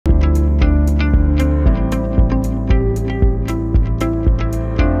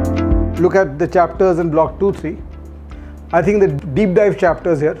look at the chapters in block 2, 3, I think the deep dive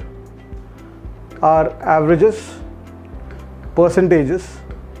chapters here are averages, percentages,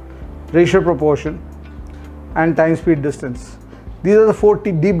 ratio proportion, and time speed distance. These are the 4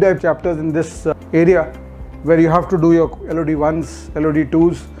 deep dive chapters in this area where you have to do your LOD1s,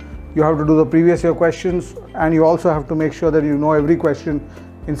 LOD2s, you have to do the previous year questions, and you also have to make sure that you know every question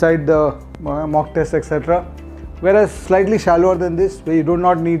inside the mock test, etc. Whereas slightly shallower than this, where you do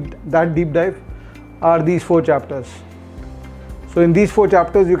not need that deep dive, are these 4 chapters. So in these 4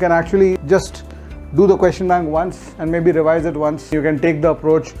 chapters, you can actually just do the question bank once and maybe revise it once. You can take the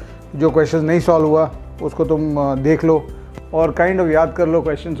approach, जो questions नहीं solve हुआ, उसको तुम देख लो और kind of याद कर लो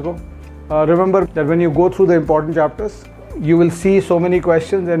questions को. Remember that when you go through the important chapters, you will see so many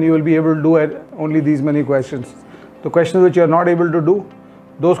questions and you will be able to do only these many questions. The questions which you are not able to do,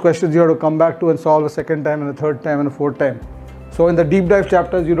 those questions you have to come back to and solve a second time and a third time and a fourth time. So in the deep dive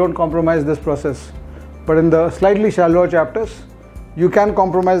chapters, you don't compromise this process. But in the slightly shallower chapters, you can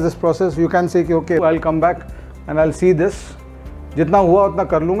compromise this process. You can say, okay, I'll come back and I'll see this. जितना हुआ उतना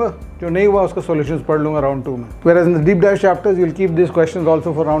कर लूँगा, जो नहीं हुआ उसका solutions पढ़ लूँगा round 2 में. Whereas in the deep dive chapters, you'll keep these questions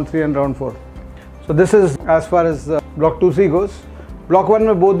also for round 3 and round 4. So this is as far as block 2-3 goes. Block 1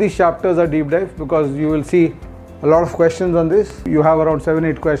 में both these chapters are deep dive because you will see a lot of questions on this. You have around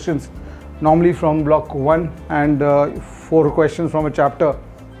 7-8 questions normally from block 1 and 4 questions from a chapter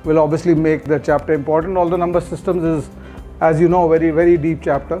will obviously make the chapter important. Although number systems is, as you know, very deep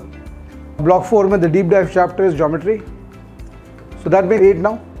chapter. Block 4 में the deep dive chapter is geometry. So that makes 8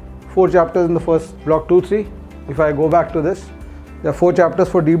 now. 4 chapters in the first block 2-3. If I go back to this, there are 4 chapters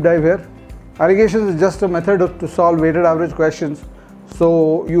for deep dive here. Allocations is just a method to solve weighted average questions.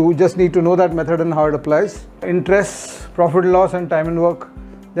 So you just need to know that method and how it applies. Interest, profit and loss, and time and work.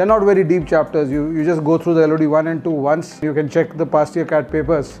 They're not very deep chapters. You just go through the LOD 1 and 2 once. You can check the past year CAT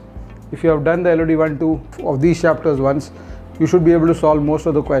papers. If you have done the LOD 1, 2 of these chapters once, you should be able to solve most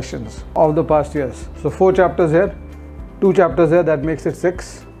of the questions of the past years. So 4 chapters here, 2 chapters here, that makes it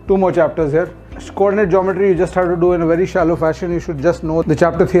 6. 2 more chapters here. Coordinate geometry you just have to do in a very shallow fashion. You should just know the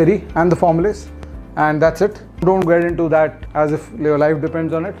chapter theory and the formulas, and that's it. Don't get into that as if your life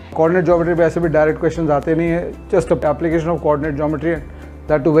depends on it. Coordinate geometry पे ऐसे भी direct questions आते नहीं है. Just an application of coordinate geometry,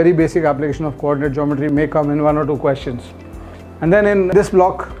 that to very basic application of coordinate geometry may come in 1 or 2 questions. And then in this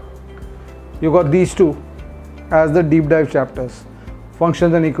block, you got these 2 as the deep dive chapters: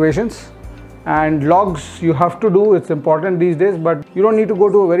 functions and equations. And logs you have to do, it's important these days, but you don't need to go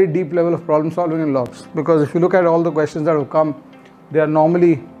to a very deep level of problem solving in logs, because if you look at all the questions that have come, they are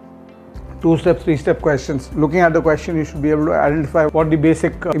normally 2-step, 3-step questions. Looking at the question, you should be able to identify what the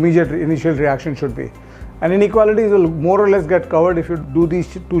basic immediate initial reaction should be. And inequalities will more or less get covered if you do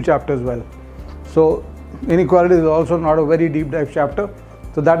these 2 chapters well. So inequalities is also not a very deep dive chapter.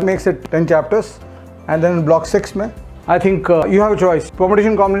 So that makes it 10 chapters. And then in block 6 mein, I think you have a choice.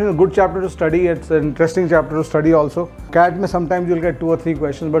 Permutation combination is a good chapter to study. It's an interesting chapter to study also. CAT mein sometimes you'll get 2 or 3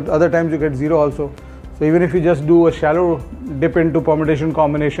 questions, but other times you get 0 also. So even if you just do a shallow dip into permutation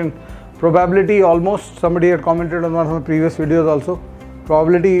combination, probability almost, somebody had commented on one of my previous videos also,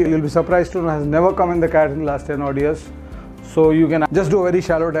 probability you'll be surprised to know has never come in the CAT in the last 10 odd years. So you can just do a very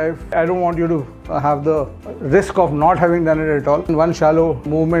shallow dive. I don't want you to have the risk of not having done it at all. In one shallow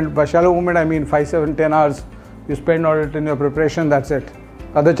movement, by shallow movement I mean 5, 7, 10 hours you spend on it in your preparation, that's it.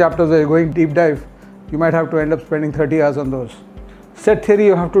 Other chapters where you're going deep dive, you might have to end up spending 30 hours on those. Set theory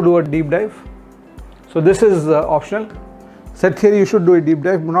you have to do a deep dive. So this is optional. Set theory you should do a deep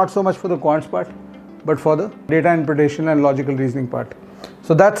dive, not so much for the quants part, but for the data interpretation and logical reasoning part.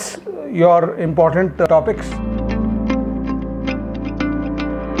 So that's your important topics.